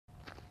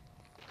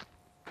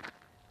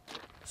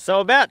So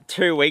about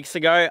 2 weeks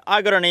ago,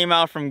 I got an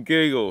email from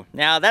Google.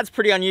 Now that's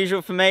pretty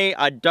unusual for me.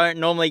 I don't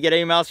normally get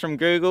emails from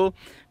Google,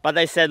 but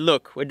they said,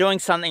 look, we're doing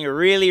something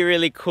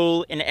really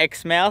cool in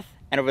Exmouth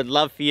and I would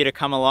love for you to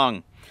come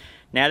along.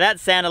 Now that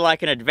sounded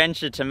like an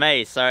adventure to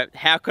me, so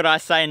how could I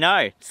say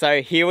no?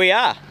 So here we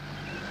are.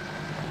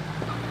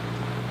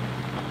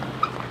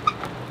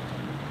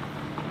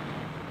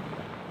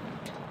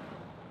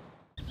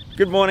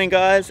 Good morning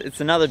guys,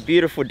 it's another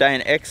beautiful day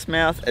in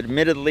Exmouth.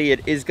 Admittedly,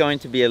 it is going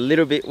to be a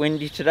little bit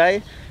windy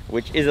today,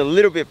 which is a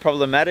little bit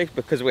problematic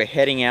because we're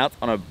heading out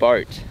on a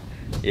boat.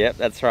 Yep,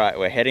 that's right,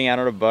 we're heading out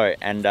on a boat,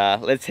 and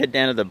let's head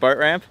down to the boat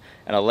ramp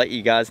and I'll let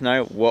you guys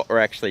know what we're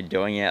actually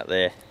doing out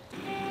there.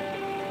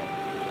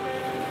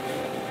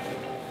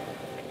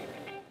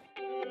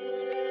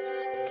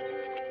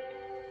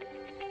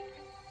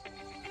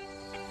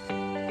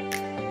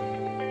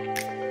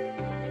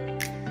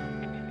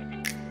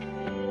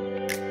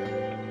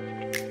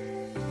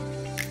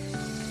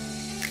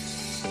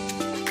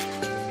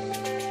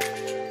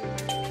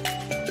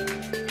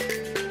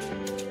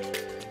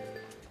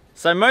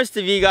 So most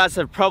of you guys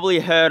have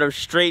probably heard of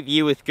Street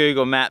View with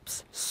Google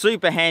Maps.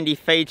 Super handy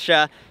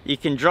feature. You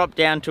can drop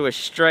down to a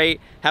street,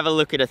 have a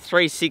look at a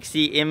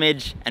 360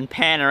 image and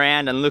pan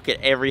around and look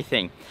at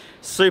everything.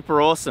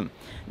 Super awesome.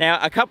 Now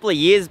a couple of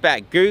years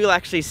back, Google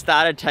actually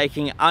started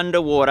taking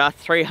underwater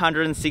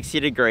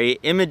 360-degree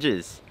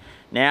images.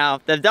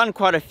 Now they've done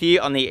quite a few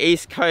on the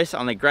East Coast,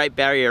 on the Great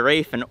Barrier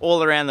Reef and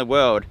all around the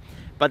world,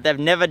 but they've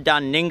never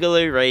done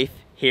Ningaloo Reef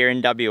here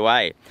in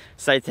WA.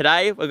 So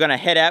today we're going to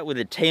head out with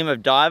a team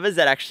of divers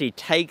that actually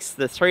takes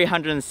the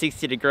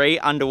 360-degree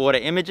underwater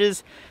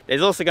images.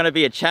 There's also going to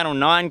be a Channel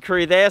 9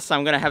 crew there, so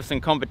I'm going to have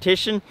some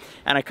competition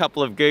and a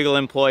couple of Google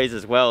employees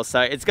as well. So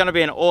it's going to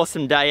be an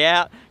awesome day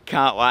out.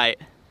 Can't wait.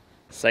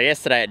 So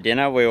yesterday at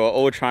dinner we were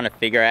all trying to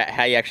figure out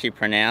how you actually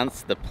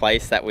pronounce the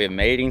place that we're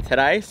meeting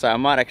today. So I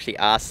might actually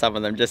ask some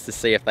of them just to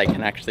see if they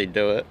can actually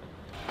do it.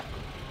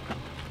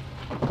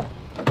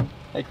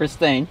 Hey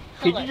Christine,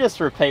 could you just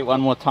repeat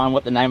one more time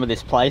what the name of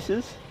this place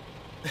is?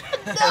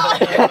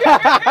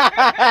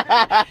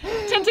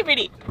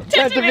 Tentividi.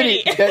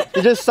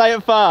 Tentividi. Just say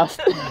it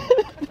fast.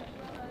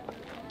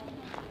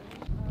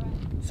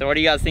 So what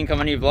do you guys think of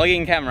my new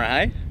vlogging camera,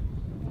 hey?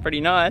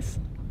 Pretty nice.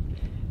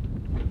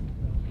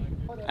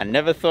 I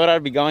never thought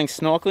I'd be going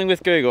snorkeling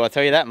with Google, I'll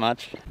tell you that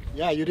much.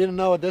 Yeah, you didn't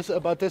know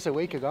about this a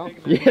week ago.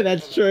 Yeah,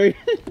 that's true.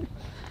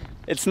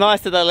 It's nice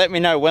that they let me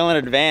know well in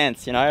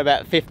advance, you know,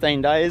 about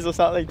 15 days or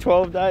something,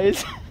 12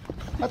 days.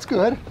 That's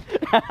good.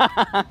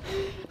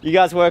 You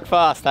guys work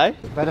fast, eh?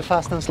 Better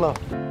fast than slow.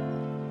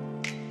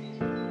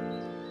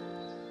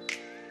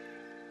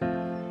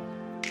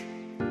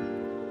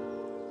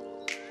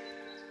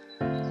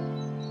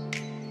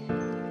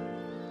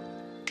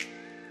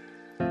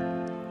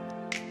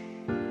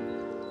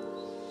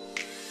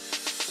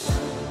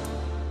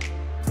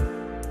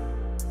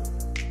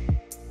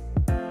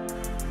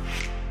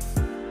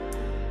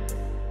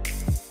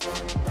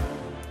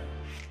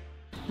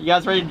 You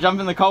guys ready to jump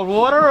in the cold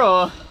water,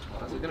 or?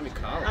 Is it gonna be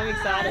cold? I'm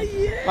excited.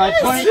 Yes.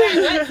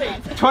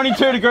 Like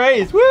 22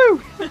 degrees,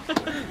 woo!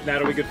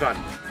 That'll be good fun.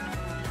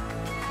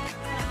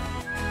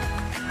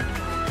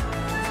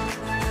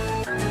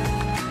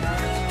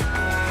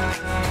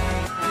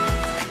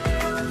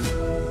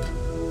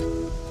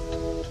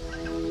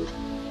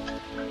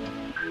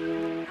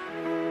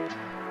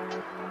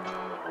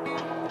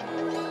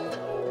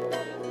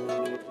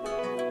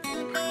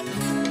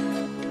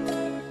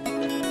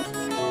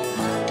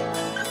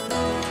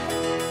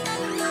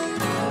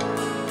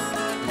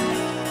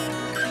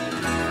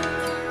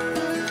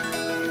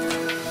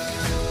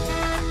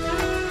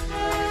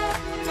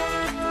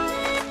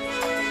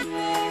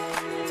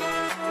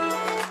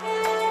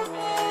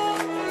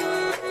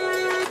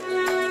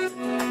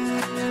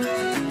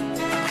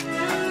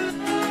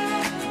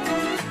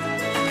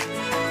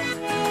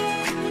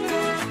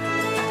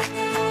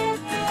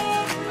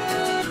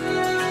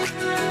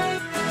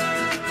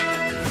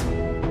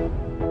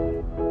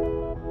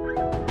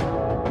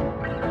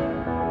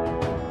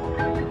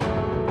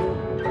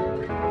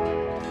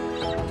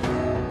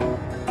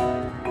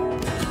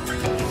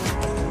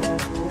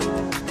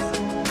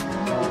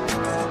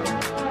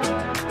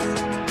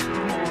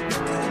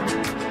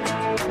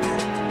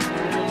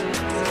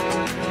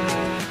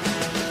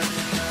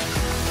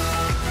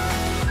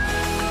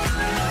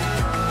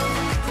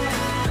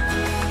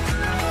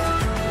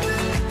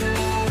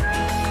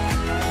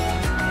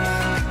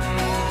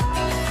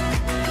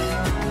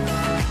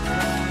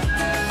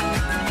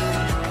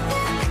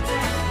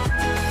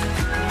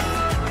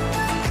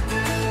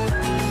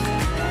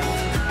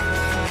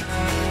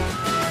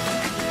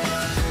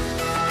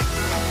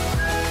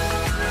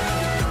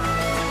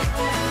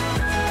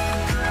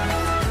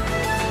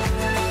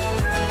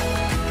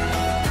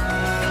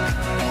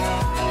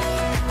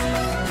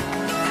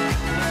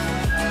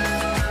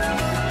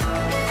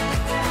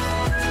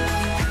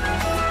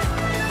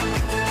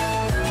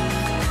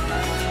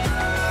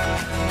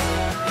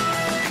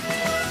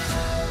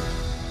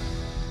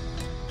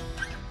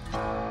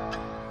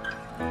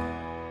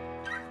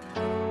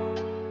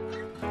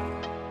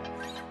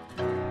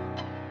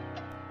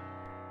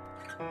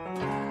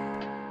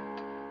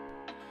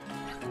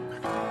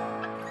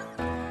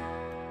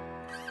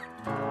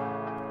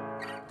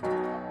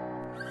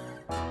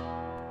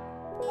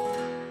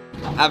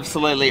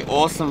 absolutely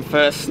awesome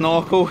first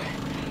snorkel.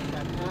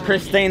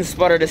 Christine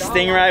spotted a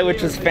stingray,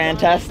 which was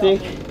fantastic.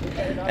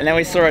 And then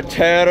we saw a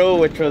turtle,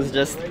 which was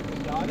just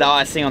the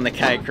icing on the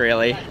cake,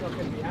 really.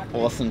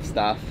 Awesome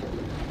stuff.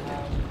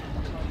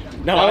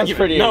 No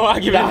argument. No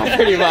argument.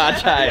 Pretty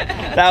much, hey.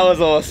 That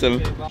was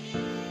awesome.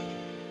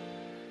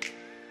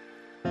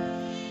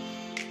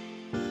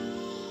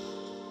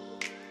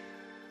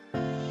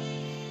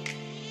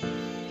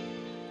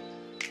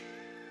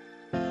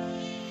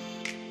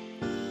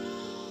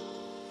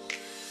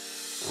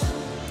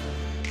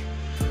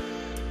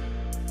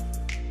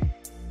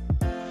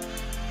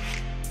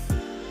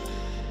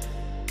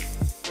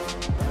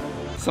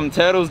 Some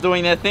turtles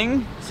doing their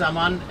thing. Some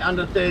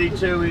under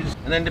 32 is,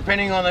 and then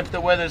depending on if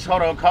the weather's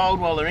hot or cold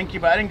while they're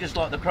incubating, just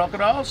like the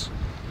crocodiles.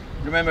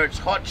 Remember, it's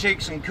hot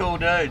chicks and cool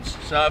dudes.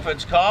 So if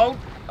it's cold,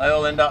 they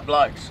all end up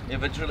blokes.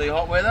 If it's really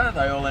hot weather,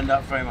 they all end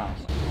up females.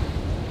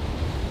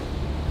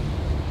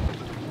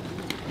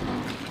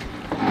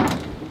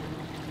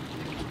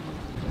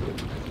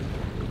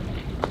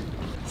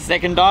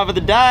 Second dive of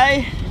the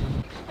day.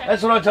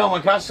 That's what I tell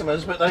my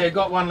customers, but they have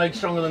got one leg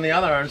stronger than the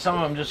other, and some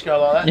of them just go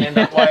like that and end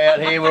up way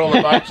out here where all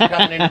the boats are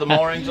coming into the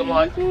moorings. I'm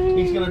like,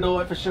 he's going to do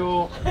it for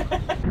sure.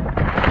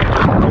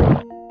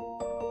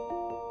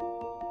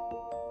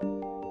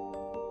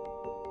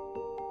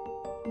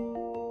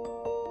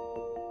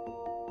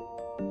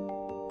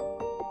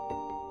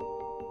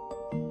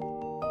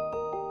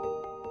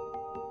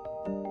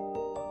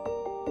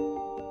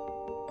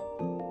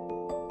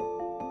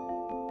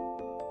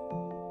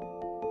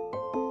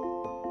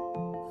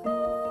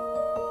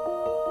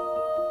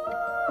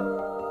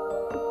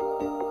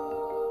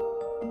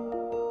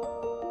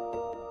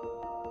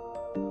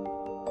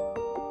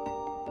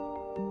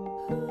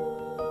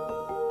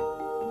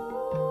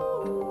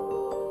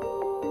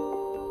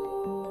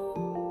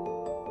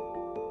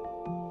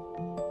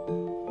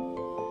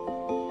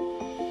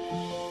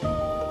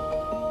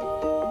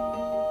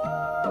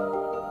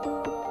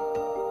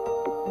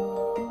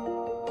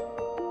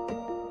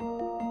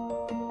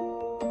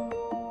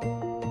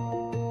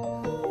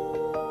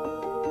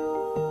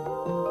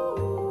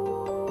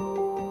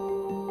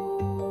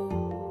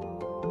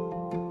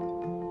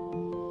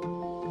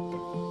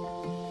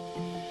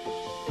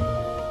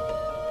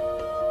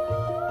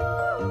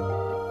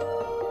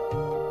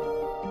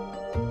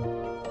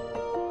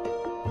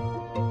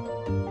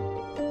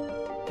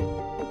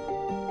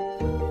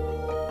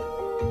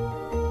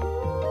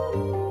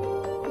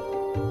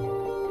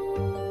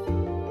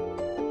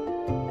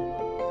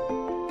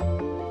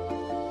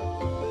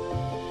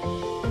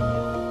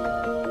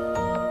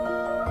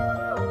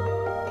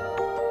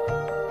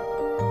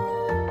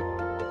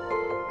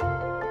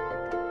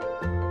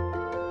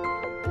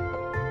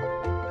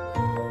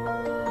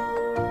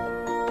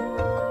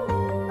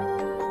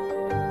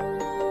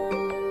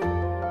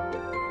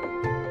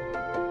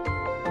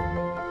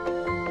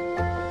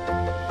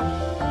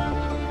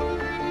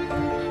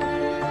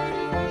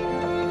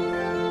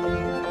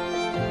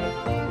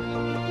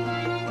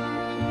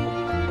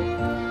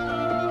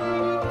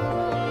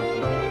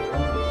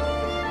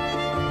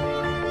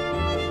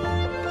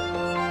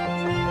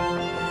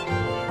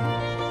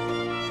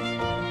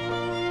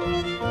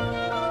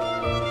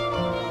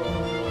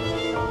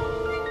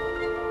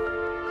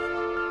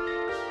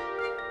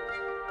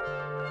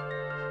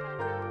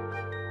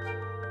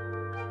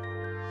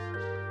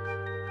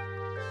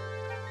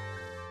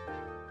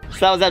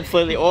 So that was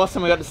absolutely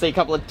awesome. We got to see a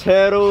couple of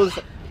turtles,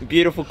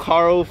 beautiful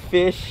coral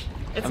fish.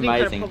 It's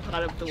amazing. an incredible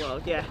part of the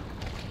world, yeah.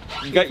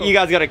 You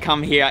guys got to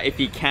come here if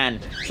you can.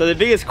 So the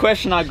biggest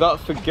question I got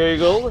for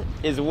Google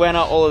is, when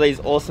are all of these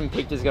awesome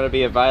pictures going to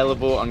be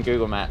available on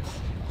Google Maps?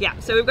 Yeah,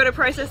 so we've got to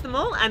process them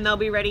all and they'll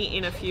be ready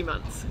in a few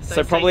months.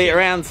 So probably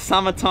around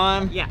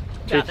summertime? Yeah,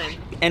 about then.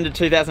 End of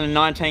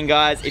 2019,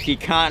 guys. If you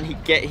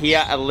can't get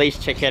here, at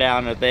least check it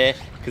out over there,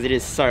 because it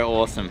is so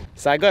awesome.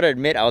 So I got to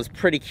admit, I was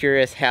pretty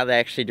curious how they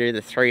actually do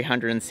the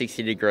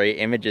 360-degree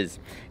images.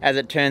 As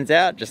it turns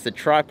out, just a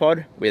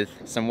tripod with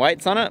some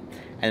weights on it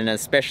and a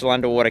special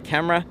underwater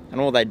camera, and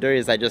all they do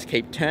is they just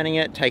keep turning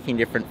it, taking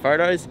different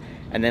photos,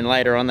 and then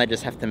later on they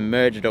just have to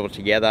merge it all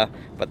together,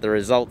 but the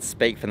results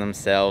speak for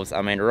themselves.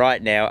 I mean,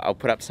 right now I'll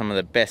put up some of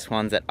the best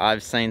ones that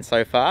I've seen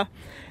so far,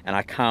 and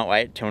I can't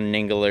wait till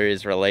Ningaloo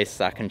is released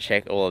so I can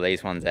check all of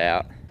these ones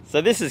out.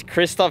 So this is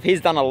Christoph.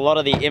 He's done a lot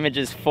of the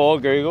images for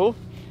Google.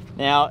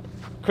 Now,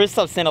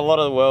 Christoph's seen a lot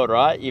of the world,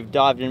 right? You've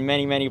dived in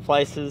many, many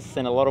places,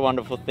 seen a lot of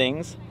wonderful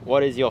things.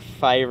 What is your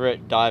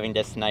favorite diving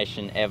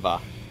destination ever?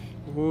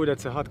 Ooh,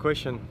 that's a hard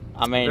question.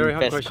 I mean,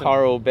 best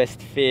coral,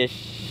 best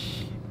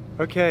fish.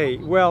 Okay,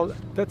 well,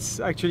 that's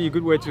actually a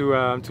good way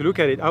to look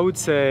at it. I would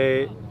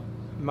say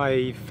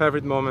my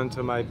favorite moment,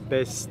 or my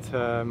best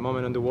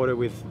moment on the water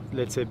with,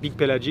 let's say, big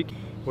pelagic,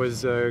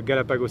 was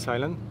Galapagos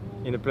Island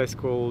in a place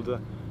called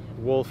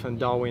Wolf and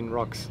Darwin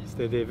Rocks.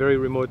 So they're very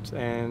remote,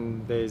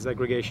 and there's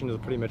aggregation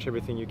of pretty much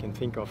everything you can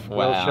think of. Wow.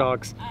 Whale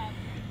sharks,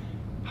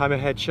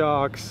 hammerhead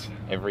sharks,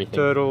 everything.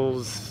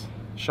 Turtles,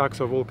 sharks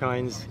of all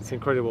kinds. It's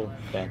incredible.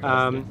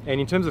 And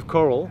in terms of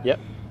coral, yep.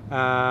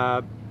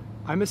 I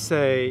must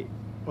say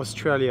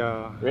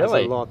Australia Really? has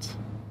a lot.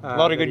 A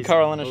lot of that good is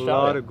coral in Australia.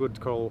 A lot of good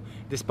coral,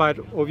 despite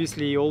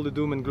obviously all the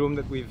doom and gloom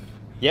that we've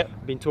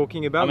been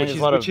talking about, I mean,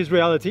 which is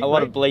reality. A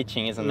lot of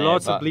bleaching, isn't there?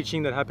 Lots of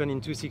bleaching that happened in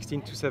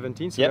 2016,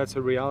 2017, so that's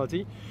a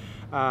reality.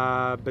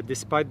 But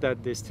despite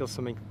that, there's still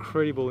some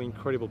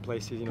incredible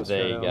places in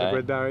Australia, on the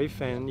Great Barrier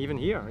Reef, and even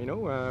here, you know,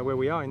 where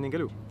we are in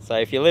Ningaloo. So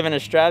if you live in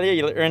Australia,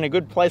 you're in a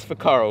good place for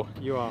coral.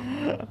 You are.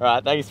 All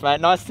right, thanks,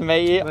 mate. Nice to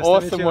meet you. Nice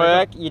awesome to meet you,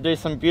 work. You do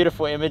some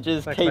beautiful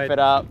images. Thanks, Keep mate. it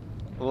up.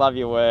 Love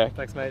your work.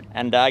 Thanks, mate.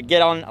 And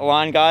get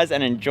online, guys,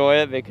 and enjoy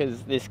it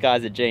because this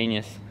guy's a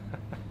genius.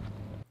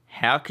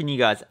 How can you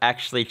guys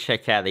actually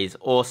check out these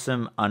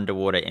awesome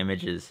underwater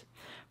images?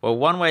 Well,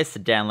 one way is to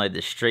download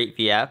the Street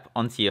View app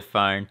onto your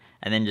phone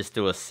and then just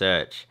do a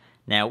search.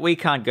 Now, we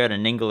can't go to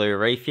Ningaloo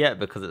Reef yet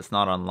because it's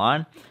not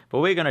online, but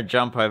we're going to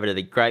jump over to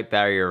the Great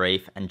Barrier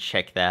Reef and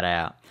check that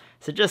out.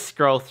 So just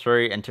scroll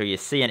through until you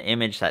see an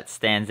image that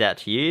stands out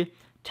to you,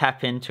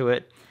 tap into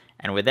it,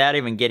 and without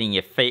even getting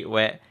your feet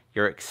wet,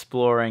 you're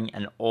exploring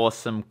an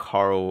awesome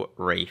coral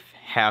reef.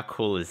 How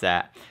cool is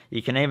that?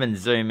 You can even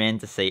zoom in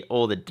to see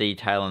all the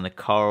detail in the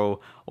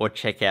coral or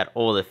check out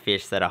all the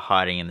fish that are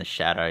hiding in the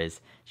shadows.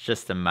 It's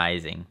just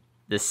amazing.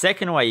 The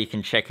second way you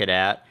can check it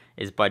out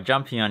is by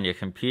jumping on your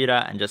computer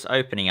and just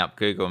opening up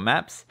Google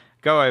Maps,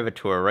 go over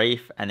to a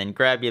reef and then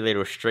grab your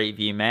little Street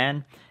View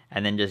man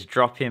and then just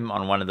drop him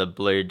on one of the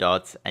blue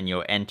dots and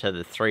you'll enter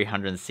the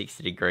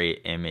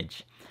 360-degree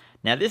image.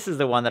 Now this is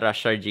the one that I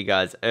showed you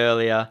guys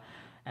earlier,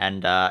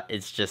 and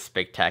it's just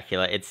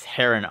spectacular. It's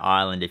Heron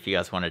Island if you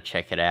guys want to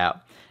check it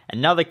out.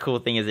 Another cool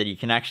thing is that you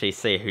can actually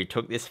see who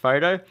took this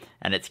photo,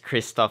 and it's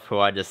Christoph, who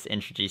I just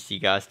introduced you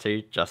guys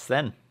to just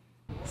then.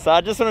 So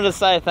I just wanted to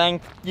say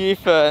thank you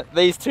for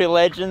these two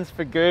legends,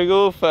 for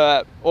Google,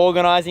 for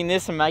organising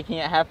this and making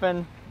it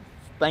happen.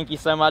 Thank you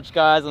so much,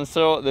 guys. I'm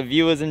sure the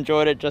viewers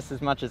enjoyed it just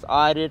as much as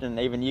I did, and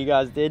even you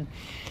guys did.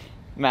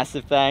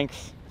 Massive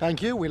thanks.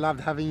 Thank you. We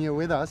loved having you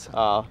with us.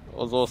 Oh, it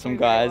was awesome,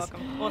 guys.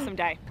 Welcome. Awesome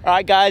day. All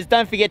right, guys,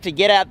 don't forget to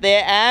get out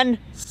there and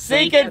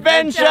seek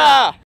adventure!